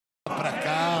pra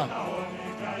cá.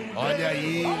 Olha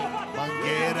aí,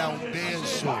 Mangueira, um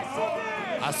beijo.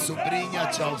 A sobrinha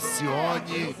de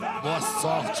Alcione, boa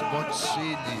sorte, bom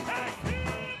desfile.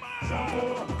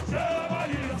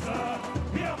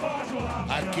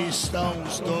 Aqui estão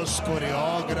os dois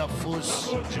coreógrafos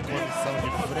de comissão de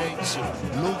frente,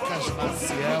 Lucas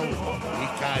Maciel e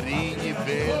Karine,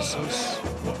 beijos.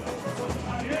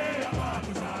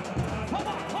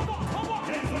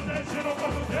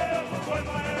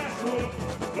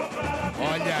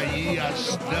 Olha aí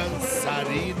as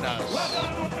dançarinas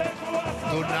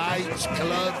do Night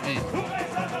Club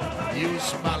e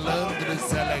os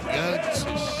malandros elegantes.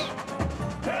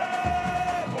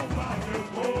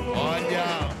 Olha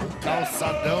o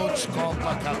calçadão de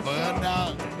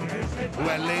Copacabana, o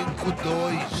elenco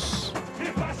 2.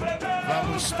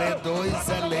 Vamos ter 2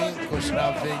 elencos na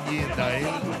avenida,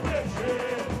 hein?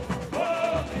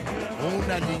 Um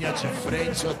na linha de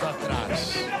frente e outro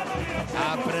atrás.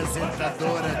 A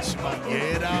apresentadora de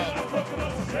Mangueira,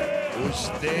 os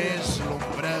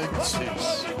deslumbrantes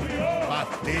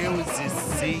Matheus e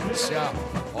Cíntia.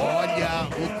 Olha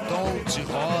o tom de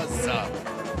rosa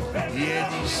e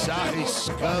eles já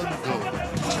riscando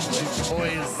de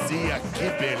poesia. Que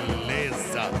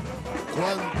beleza,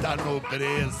 quanta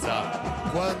nobreza,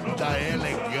 quanta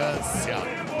elegância.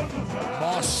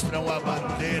 Mostram a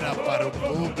bandeira para o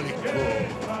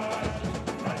público.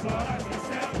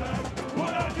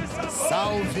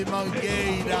 Salve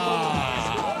Mangueira!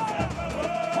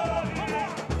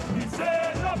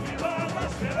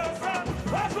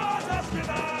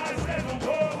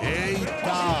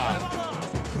 Eita!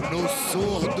 No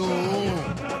surdo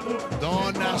 1,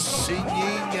 Dona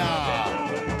Sininha,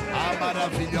 a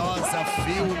maravilhosa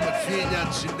filha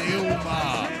de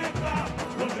Neuma,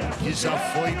 que já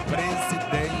foi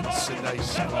presidente da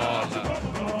escola.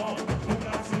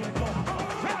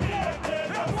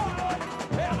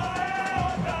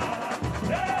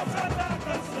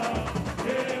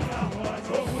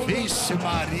 Vixe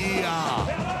Maria,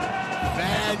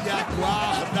 velha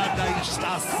guarda da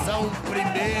estação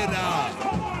primeira,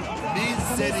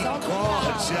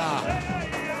 misericórdia,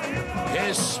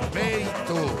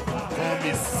 respeito,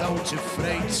 comissão de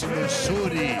frente no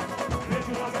júri.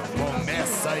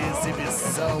 Começa a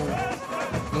exibição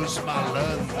dos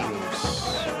malandros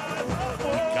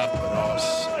e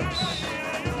cabrochas.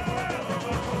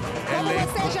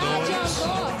 Elenco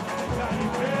 2.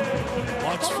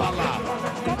 Pode falar.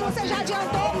 Como você já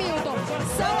adiantou, Milton,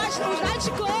 são os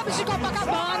nightclubs de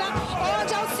Copacabana,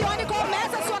 onde a Alcione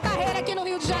começa a sua carreira aqui no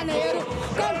Rio de Janeiro,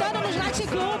 cantando nos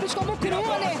nightclubs como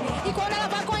crooner, e quando ela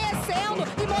vai conhecendo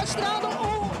e mostrando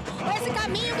esse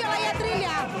caminho que ela ia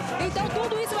trilhar. Então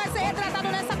tudo isso vai ser retratado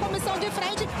nessa comissão de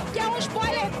frente, que é um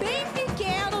spoiler bem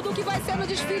pequeno do que vai ser no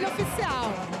desfile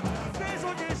oficial.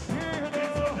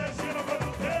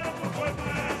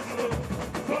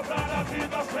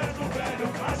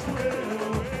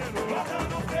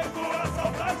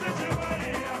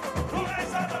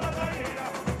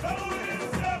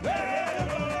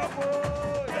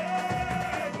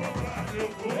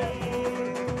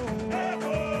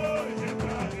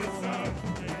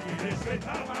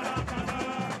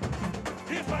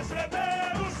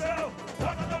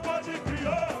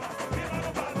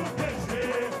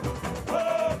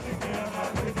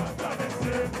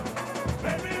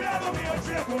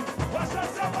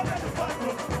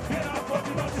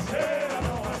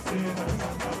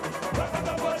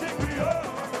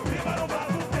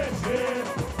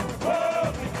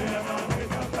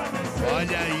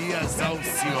 Olha aí as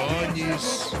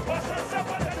Alciones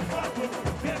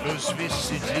nos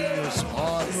vestidinhos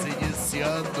rosa,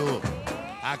 iniciando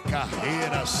a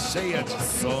carreira cheia de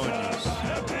sonhos.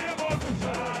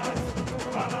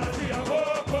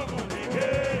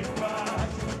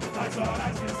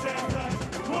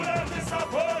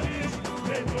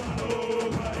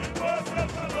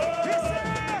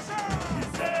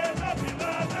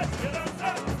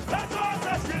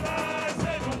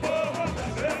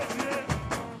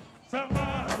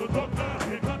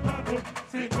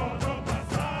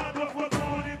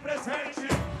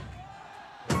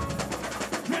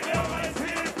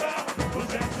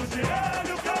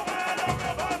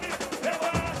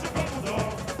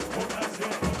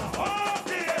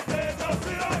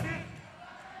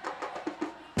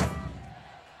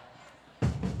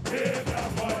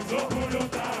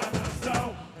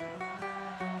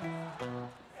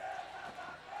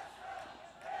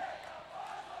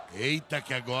 Eita,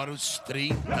 que agora os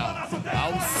 30.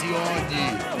 Alcione,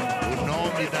 o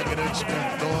nome da grande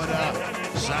cantora,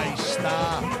 já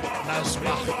está nas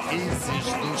marquises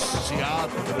dos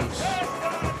teatros.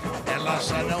 Ela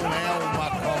já não é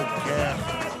uma qualquer.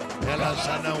 ela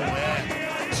já não é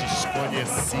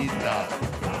desconhecida.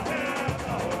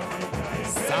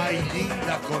 Sai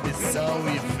linda comissão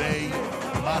e vem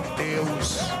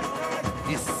Matheus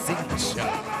e Cíntia.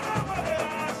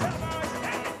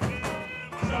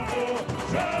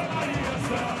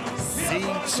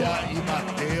 Cíntia e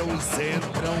Matheus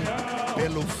entram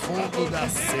pelo fundo da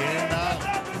cena,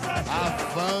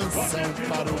 avançam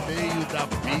para o meio da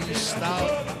pista.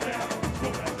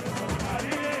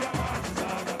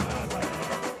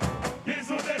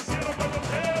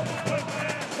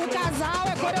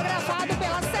 Coreografado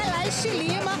pela Celeste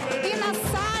Lima e na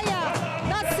saia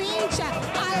da Cíntia,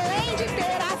 além de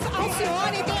ter a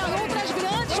Alcione, tem outras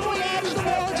grandes mulheres do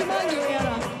Morro de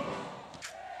Mangueira.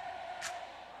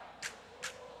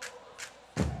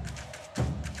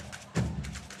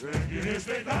 Tem que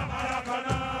respeitar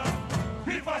Maracanã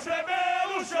e faz tremer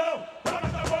no chão. Para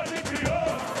da voz de criou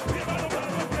e vai no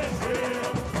braço crescer.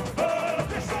 Oh,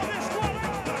 deixa a escola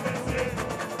pra descer.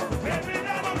 Vem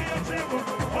brilhar no Rio Antigo.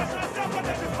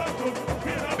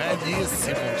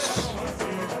 Belíssimos.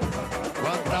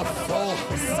 Quanta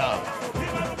força.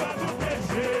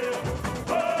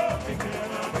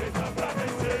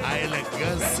 A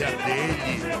elegância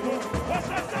dele.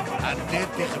 A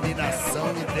determinação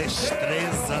e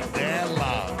destreza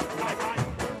dela.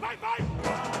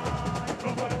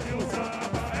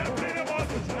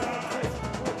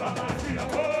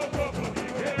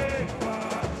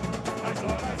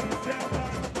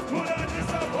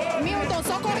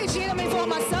 Só corrigindo uma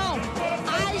informação,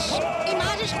 as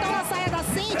imagens que estão na saia da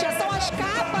Cíntia são as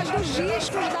capas dos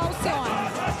discos da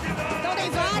Alcione. Então tem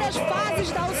várias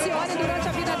fases da Alcione durante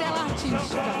a vida dela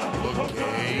artística. Ok.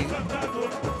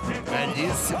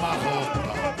 Belíssima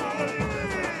roupa.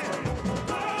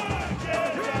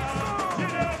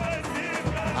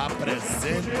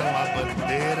 Apresentam a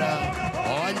bandeira.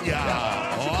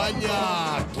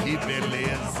 Olha que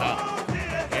beleza.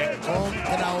 É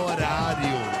contra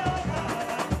horário.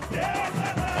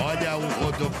 Olha o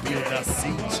rodopio da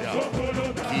Cíntia,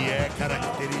 que é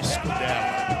característico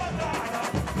dela.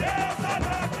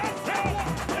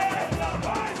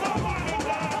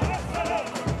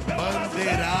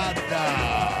 Bandeirada.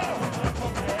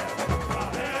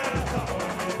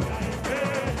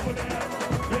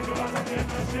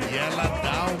 E ela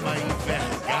dá uma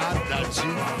envergada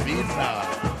divina.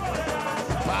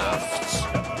 Paft.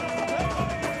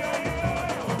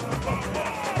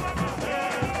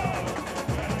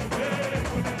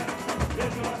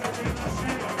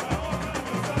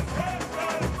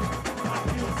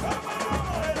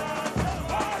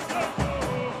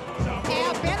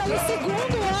 O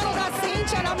segundo ano da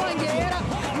Cíntia na Mangueira,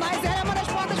 mas ela é uma das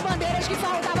portas-bandeiras que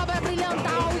faltava para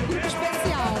brilhantar o grupo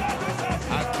especial.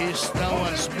 Aqui estão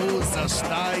as musas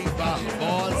Thay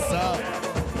Barbosa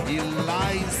e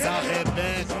Laísa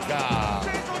Rebeca.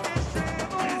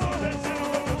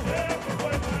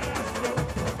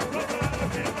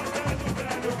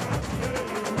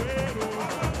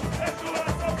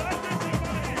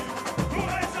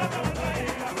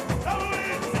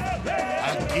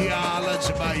 Aqui a ala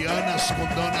de baianas com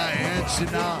Dona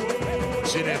Edna,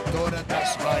 diretora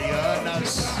das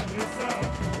baianas.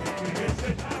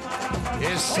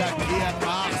 Este aqui é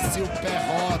Márcio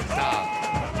Perrota,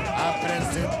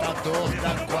 apresentador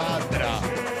da quadra,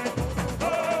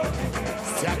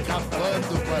 se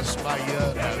acabando com as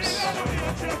baianas.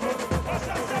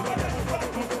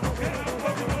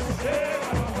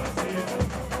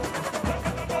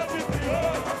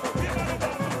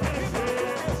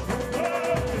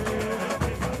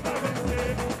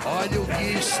 Olha o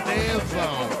Gui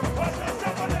Estevão,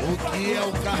 o Gui é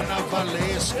o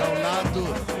carnavalesco ao lado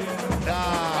da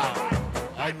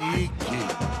Anique.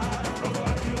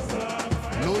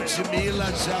 Ludmila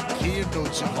Jaquino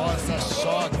de Rosa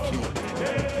Choque.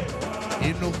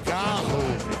 E no carro,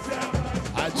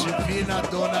 a divina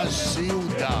Dona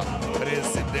Gilda,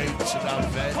 presidente da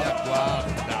velha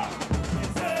guarda.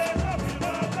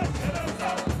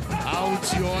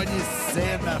 Aldione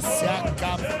Sena se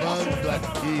acabando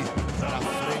aqui na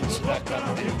frente da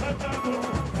cadeira.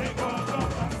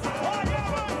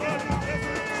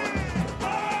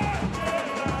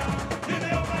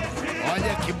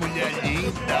 Olha que mulher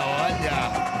linda,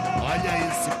 olha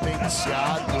esse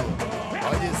penteado,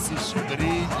 olha esses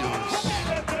brilhos.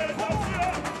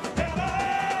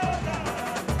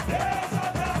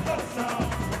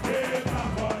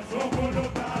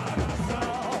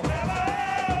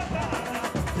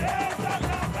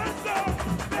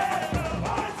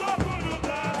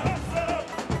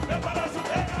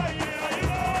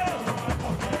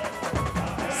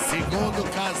 Segundo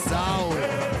casal,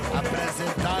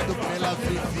 apresentado pela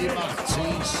Vivi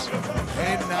Martins,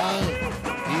 Renan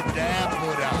e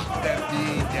Débora,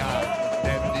 Debinha.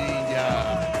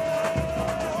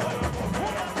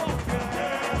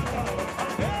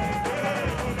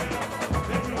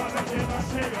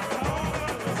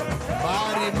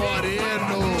 Mari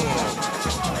Moreno.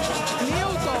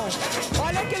 Milton,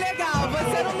 olha que legal,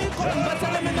 você não me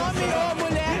nomeou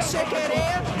mulher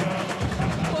chequerê.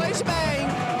 Pois bem,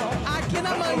 aqui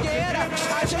na Mangueira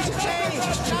a gente tem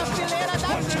na fileira da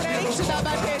frente da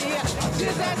bateria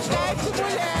 17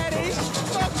 mulheres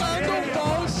tocando um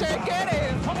bom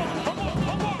chequerê.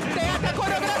 Tem até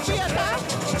coreografia, tá?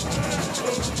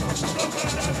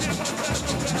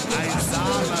 As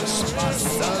alas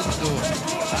passando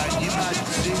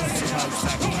animadíssimas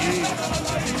aqui.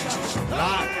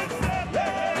 Lá,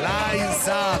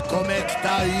 Isa, como é que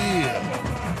tá aí?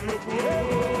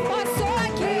 Passou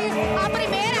aqui a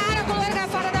primeira área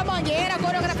coreografada da Mangueira,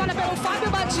 coreografada pelo Fábio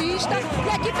Batista. E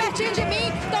aqui pertinho de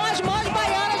mim estão as mãos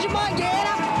baianas de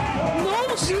Mangueira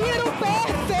num giro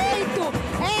perfeito.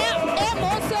 É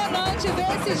emocionante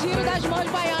ver esse giro das mãos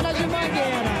baianas de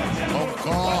Mangueira.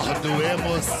 Concordo,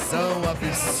 emoção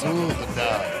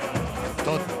absurda.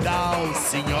 Total,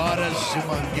 senhoras de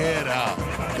Mangueira,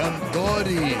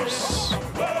 cantores.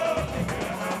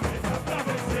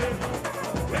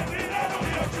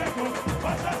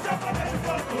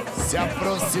 Se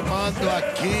aproximando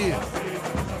aqui,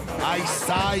 as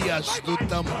saias do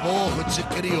tambor de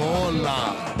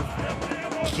crioula.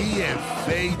 Que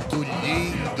efeito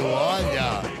lindo,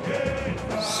 olha!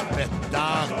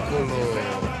 Espetáculo!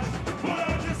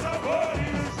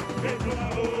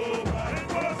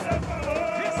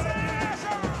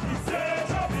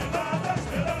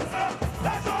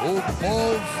 O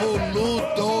povo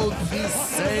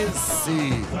ludovicense,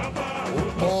 o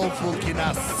povo que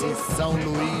nasce em São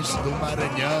Luís do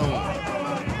Maranhão,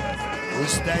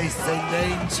 os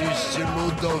descendentes de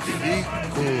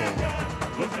Ludovico,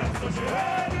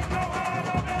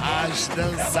 as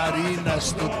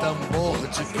dançarinas do tambor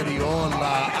de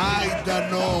crioula,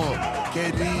 Aidano,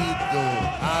 querido,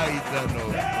 Aidano,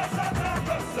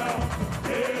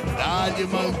 dá-lhe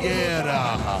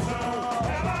Mangueira.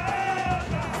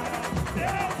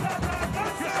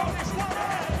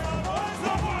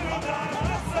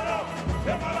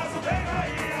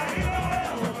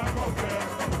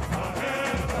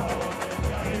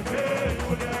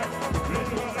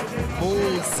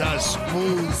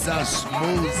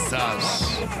 Musas,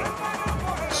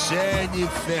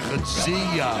 Jennifer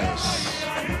Dias,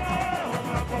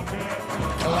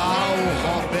 Clau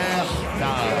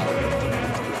Roberta,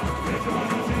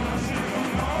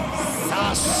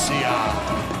 Sácia.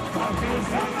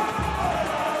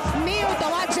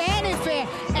 Milton, a Jennifer,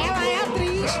 ela é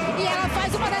atriz e ela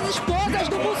faz uma das esposas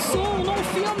do Mussum num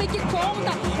filme que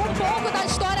conta um pouco da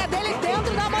história dele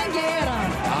dentro da Mangueira.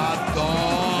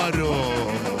 Adoro!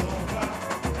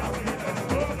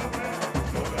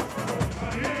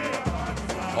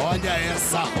 Olha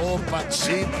essa roupa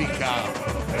típica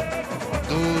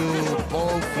do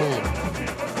povo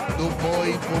do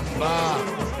boi bumbá.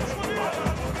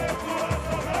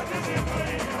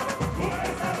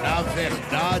 Na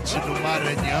verdade, no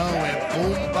Maranhão é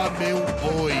bumba meu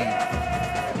boi.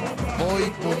 Boi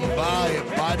bumbá é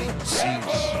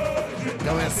Parintins.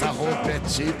 Então essa roupa é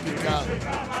típica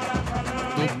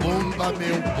do bumba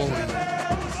meu boi.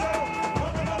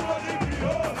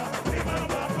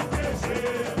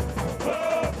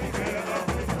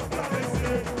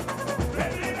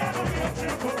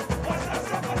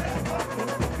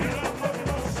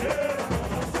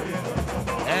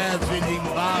 Evelyn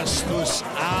Bastos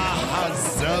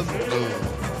arrasando.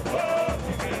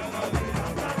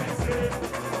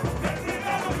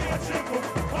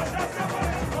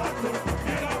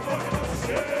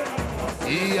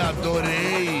 E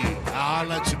adorei a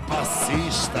ala de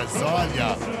passistas,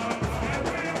 olha.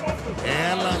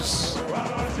 Elas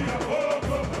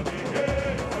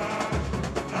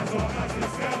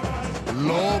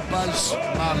lobas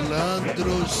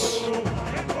malandros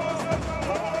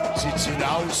de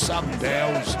tirar os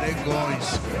chapéus,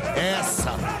 negões.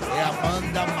 Essa é a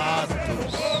Amanda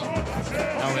Matos.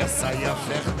 Não, essa aí é a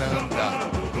Fernanda.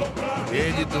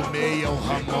 Ele do meio é o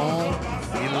Ramon.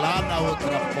 E lá na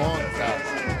outra ponta,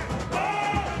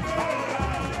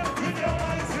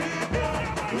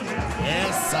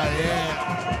 essa é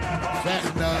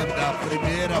Fernanda. A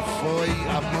primeira foi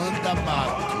Amanda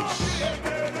Matos.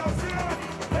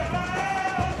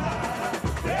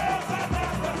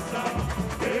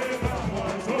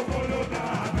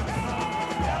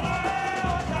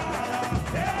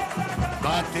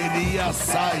 Bateria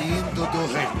saindo do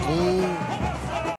recuo.